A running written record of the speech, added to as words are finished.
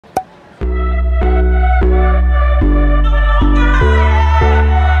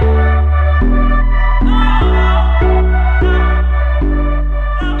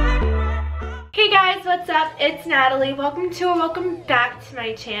it's Natalie. Welcome back to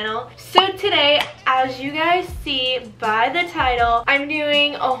my channel. So today, as you guys see by the title, I'm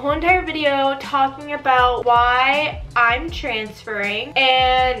doing a whole entire video talking about why I'm transferring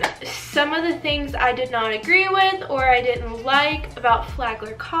and some of the things I did not agree with or I didn't like about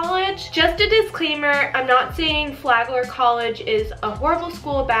Flagler College. Just a disclaimer, I'm not saying Flagler College is a horrible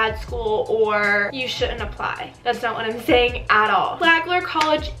school, a bad school, or you shouldn't apply. That's not what I'm saying at all. Flagler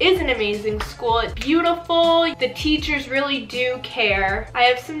College is an amazing school. It's beautiful. The teachers really do care. I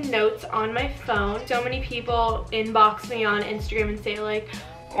have some notes on my phone. So many people inbox me on Instagram and say like,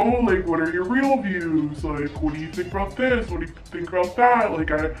 oh, like, what are your real views? Like, what do you think about this? What do you think about that?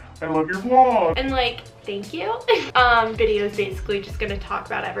 Like, I love your vlog. And like, thank you. Video is basically just gonna talk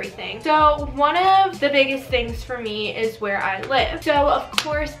about everything. So one of the biggest things for me is where I live. So of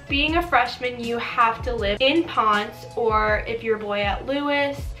course, being a freshman, you have to live in Ponce, or if you're a boy at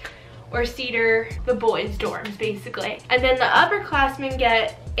Lewis or Cedar, the boys' dorms basically. And then the upperclassmen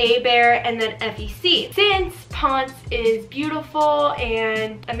get A-Bear and then FEC. Since Ponce is beautiful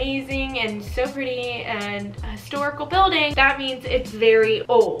and amazing and so pretty and a historical building, that means it's very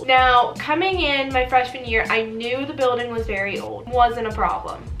old. Now, coming in my freshman year, I knew the building was very old. Wasn't a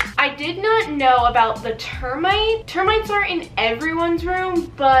problem. I did not know about the termite. Termites aren't in everyone's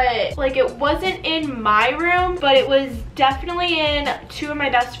room, but like it wasn't in my room, but it was definitely in two of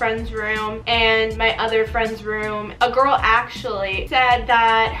my best friends' room and my other friend's room. A girl actually said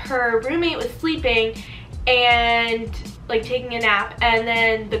that her roommate was sleeping and like taking a nap, and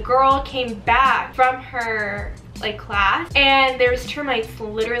then the girl came back from her like class and there's termites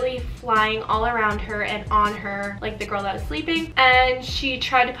literally flying all around her and on her, like the girl that was sleeping, and she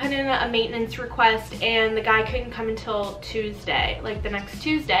tried to put in a maintenance request and the guy couldn't come until Tuesday, like the next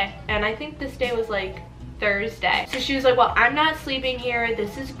Tuesday, and I think this day was like Thursday. So she was like, well, I'm not sleeping here,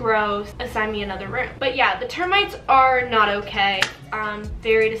 this is gross, assign me another room. But yeah, the termites are not okay.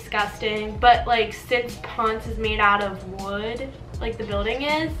 Very disgusting, but like since Ponce is made out of wood, like the building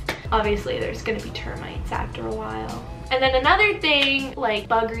is, obviously there's gonna be termites after a while. And then another thing, like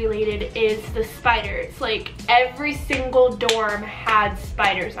bug related, is the spiders. Like every single dorm had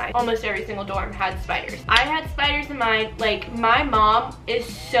spiders. Almost every single dorm had spiders. I had spiders in mine. Like my mom is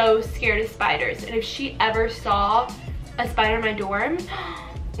so scared of spiders, and if she ever saw a spider in my dorm,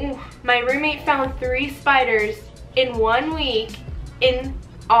 my roommate found 3 spiders in 1 week in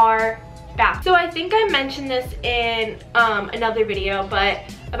our bath. So I think I mentioned this in another video, but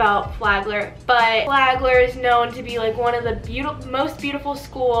about Flagler, but Flagler is known to be like one of the most beautiful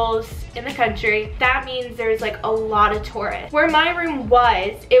schools in the country. That means there's like a lot of tourists. Where my room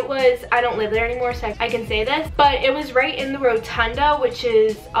was, I don't live there anymore, so I can say this, but it was right in the rotunda, which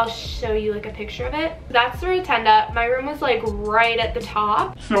is, I'll show you like a picture of it. That's the rotunda. My room was like right at the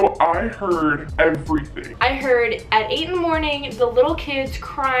top. So I heard everything. I heard at 8 in the morning, the little kids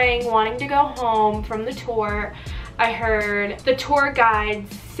crying, wanting to go home from the tour. I heard the tour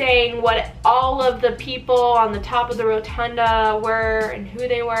guides saying what all of the people on the top of the rotunda were and who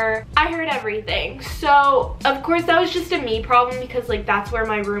they were. I heard everything. So of course that was just a me problem because like that's where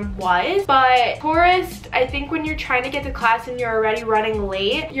my room was. But tourists, I think when you're trying to get to class and you're already running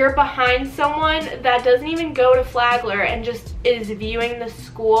late, you're behind someone that doesn't even go to Flagler and just is viewing the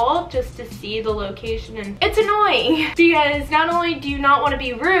school just to see the location, and it's annoying because not only do you not want to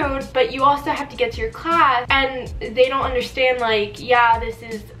be rude, but you also have to get to your class, and they don't understand like, yeah, this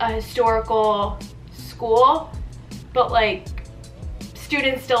is a historical school, but like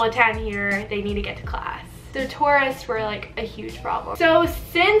students still attend here, they need to get to class. So tourists were like a huge problem. So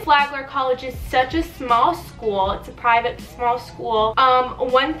since Flagler College is such a small school, it's a private small school,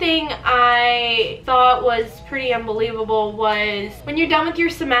 one thing I thought was pretty unbelievable was when you're done with your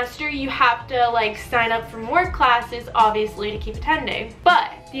semester, you have to like sign up for more classes, obviously, to keep attending.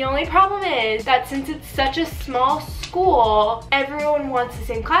 But the only problem is that since it's such a small school, everyone wants the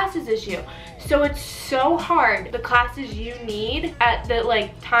same classes as you. So it's so hard, the classes you need at the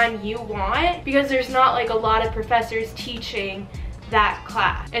like time you want, because there's not like a lot of professors teaching that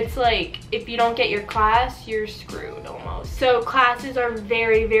class. It's like if you don't get your class, you're screwed almost. So classes are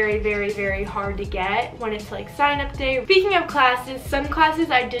very, very, very, very hard to get when it's like sign up day. Speaking of classes, some classes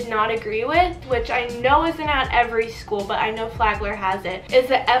I did not agree with, which I know isn't at every school, but I know Flagler has it, is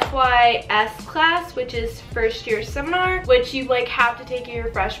the FYS class, which is first year seminar, which you like have to take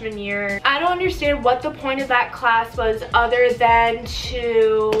your freshman year. I don't understand what the point of that class was other than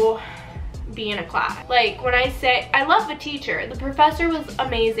to be in a class. Like when I say, I love the teacher, the professor was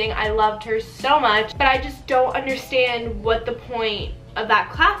amazing, I loved her so much, but I just don't understand what the point of that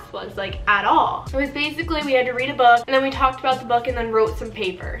class was, like, at all. It was basically we had to read a book and then we talked about the book and then wrote some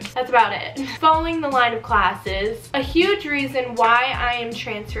papers. That's about it. Following the line of classes, a huge reason why I am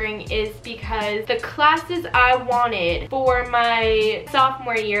transferring is because the classes I wanted for my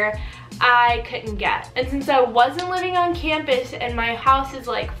sophomore year I couldn't get. And since I wasn't living on campus and my house is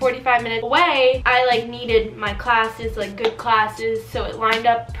like 45 minutes away, I like needed my classes, like good classes, so it lined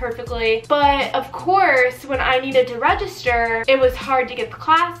up perfectly. But of course, when I needed to register, it was hard to get the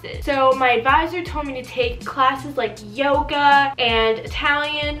classes. So my advisor told me to take classes like yoga and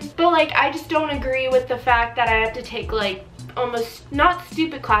Italian, but like I just don't agree with the fact that I have to take like almost, not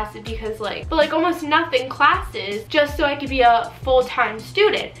stupid classes because like, but like almost nothing classes just so I could be a full-time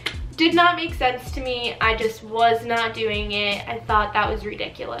student. Did not make sense to me. I just was not doing it. I thought that was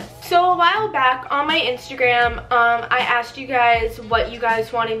ridiculous. So a while back on my Instagram, I asked you guys what you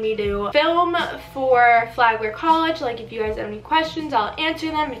guys wanted me to film for Flagler College. Like if you guys have any questions, I'll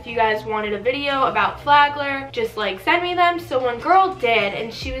answer them. If you guys wanted a video about Flagler, just like send me them. So one girl did,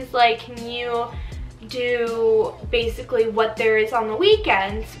 and she was like, can you do basically what there is on the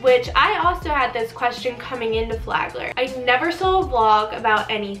weekends, which I also had this question coming into Flagler. I never saw a vlog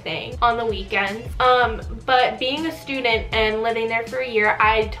about anything on the weekends, but being a student and living there for a year,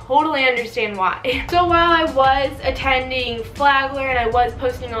 I totally understand why. So while I was attending Flagler and I was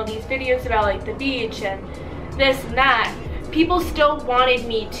posting all these videos about like the beach and this and that, people still wanted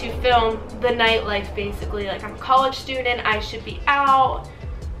me to film the nightlife basically. Like I'm a college student, I should be out.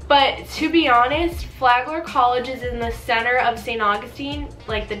 But to be honest, Flagler College is in the center of St. Augustine,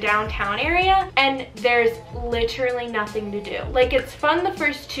 like the downtown area, and there's literally nothing to do. Like it's fun the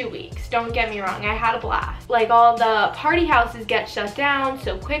first 2 weeks, don't get me wrong, I had a blast. Like all the party houses get shut down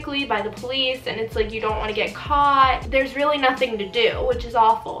so quickly by the police and it's like you don't want to get caught. There's really nothing to do, which is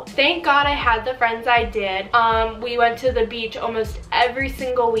awful. Thank God I had the friends I did. We went to the beach almost every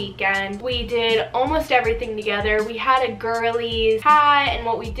single weekend. We did almost everything together. We had a girlies hat, and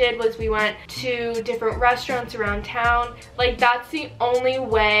what we did was we went to different restaurants around town. Like that's the only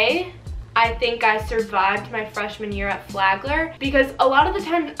way I think I survived my freshman year at Flagler, because a lot of the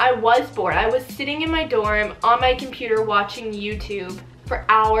time I was bored. I was sitting in my dorm on my computer watching YouTube for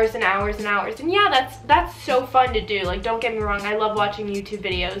hours and hours and hours. And yeah, that's so fun to do. Like don't get me wrong, I love watching YouTube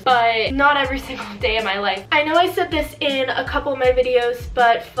videos, but not every single day of my life. I know I said this in a couple of my videos,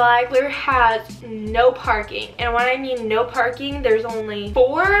 but Flagler has no parking. And when I mean no parking, there's only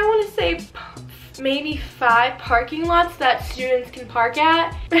 4, I want to say, maybe 5 parking lots that students can park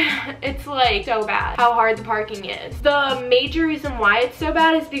at. It's like so bad how hard the parking is. The major reason why it's so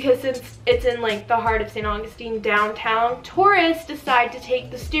bad is because since it's in like the heart of St. Augustine downtown, tourists decide to take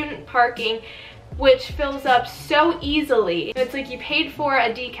the student parking, which fills up so easily. It's like you paid for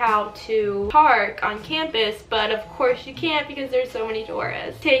a decal to park on campus, but of course you can't because there's so many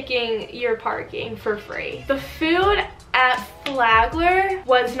tourists taking your parking for free. The food at Flagler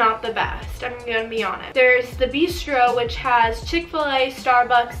was not the best, I'm gonna be honest. There's the bistro, which has Chick-fil-A,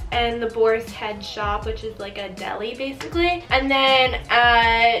 Starbucks, and the Boar's Head shop, which is like a deli basically. And then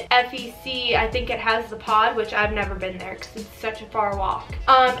at FEC, I think it has the Pod, which I've never been there because it's such a far walk.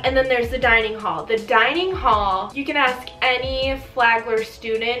 And then there's the dining hall. The dining hall, you can ask any Flagler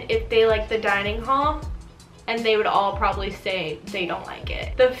student if they like the dining hall, and they would all probably say they don't like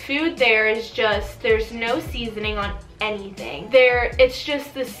it. The food there is just, there's no seasoning on anything. It's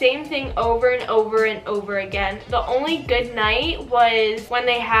just the same thing over and over and over again. The only good night was when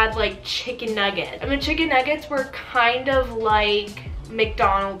they had like chicken nuggets. And the chicken nuggets were kind of like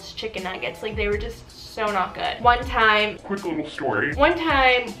McDonald's chicken nuggets. Like they were just so not good. One time, quick little story. One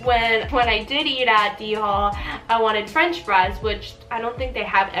time when I did eat at D Hall, I wanted French fries, which I don't think they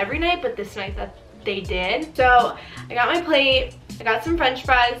have every night, but this night that they did. So I got my plate, I got some French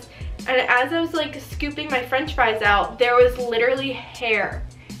fries, and as I was like scooping my French fries out, there was literally hair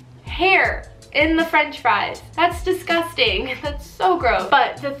in the French fries. That's disgusting. That's so gross.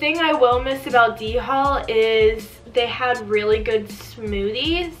 But the thing I will miss about D Hall is they had really good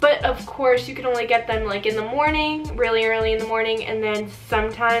smoothies, but of course you can only get them like in the morning, really early in the morning, and then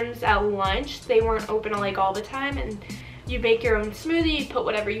sometimes at lunch. They weren't open like all the time, and you make your own smoothie, you put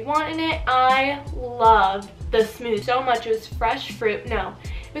whatever you want in it. I loved the smoothie so much. It was fresh fruit. No,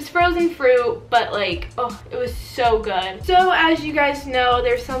 it was frozen fruit, but like, oh, it was so good. So as you guys know,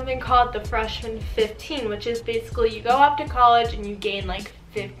 there's something called the freshman 15, which is basically you go off to college and you gain like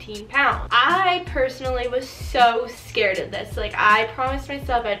 15 pounds. I personally was so scared of this. Like I promised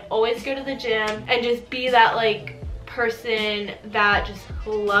myself I'd always go to the gym and just be that like person that just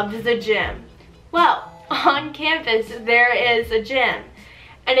loves the gym. Well, on campus there is a gym,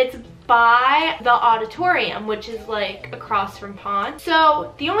 and it's by the auditorium, which is like across from pond.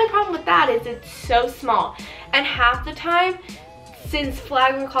 So the only problem with that is it's so small, and half the time, since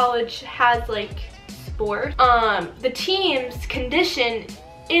Flagler College has like sports, the teams condition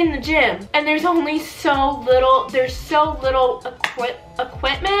in the gym, and there's only so little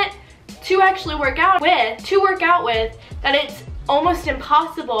equipment to actually work out with that it's almost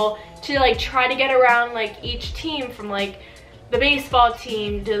impossible to like try to get around like each team, from like the baseball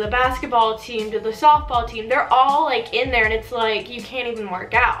team to the basketball team to the softball team. They're all like in there, and it's like you can't even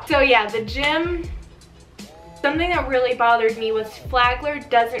work out. So yeah, the gym, something that really bothered me was Flagler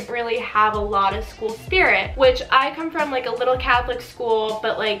doesn't really have a lot of school spirit, which I come from like a little Catholic school,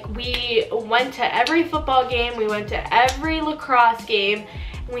 but like we went to every football game, we went to every lacrosse game,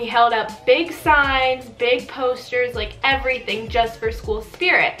 we held up big signs, big posters, like everything just for school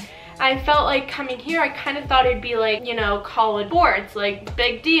spirit. I felt like coming here, I kind of thought it'd be like, you know, college sports, like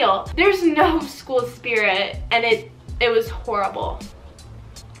big deal. There's no school spirit, and it was horrible.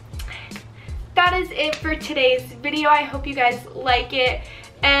 That is it for today's video. I hope you guys like it.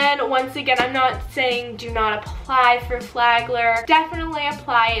 And once again, I'm not saying do not apply for Flagler. Definitely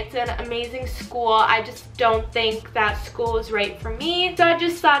apply. It's an amazing school. I just don't think that school is right for me. So I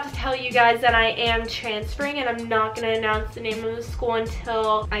just thought to tell you guys that I am transferring, and I'm not going to announce the name of the school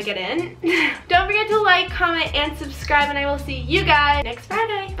until I get in. Don't forget to like, comment, and subscribe, and I will see you guys next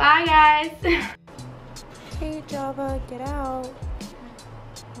Friday. Bye, guys. Hey, Java, get out.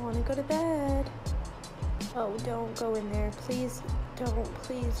 I want to go to bed. Oh, don't go in there. Please don't.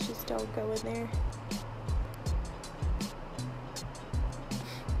 Please just don't go in there.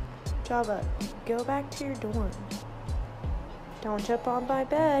 Java, go back to your dorm. Don't jump on my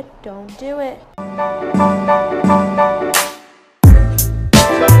bed. Don't do it.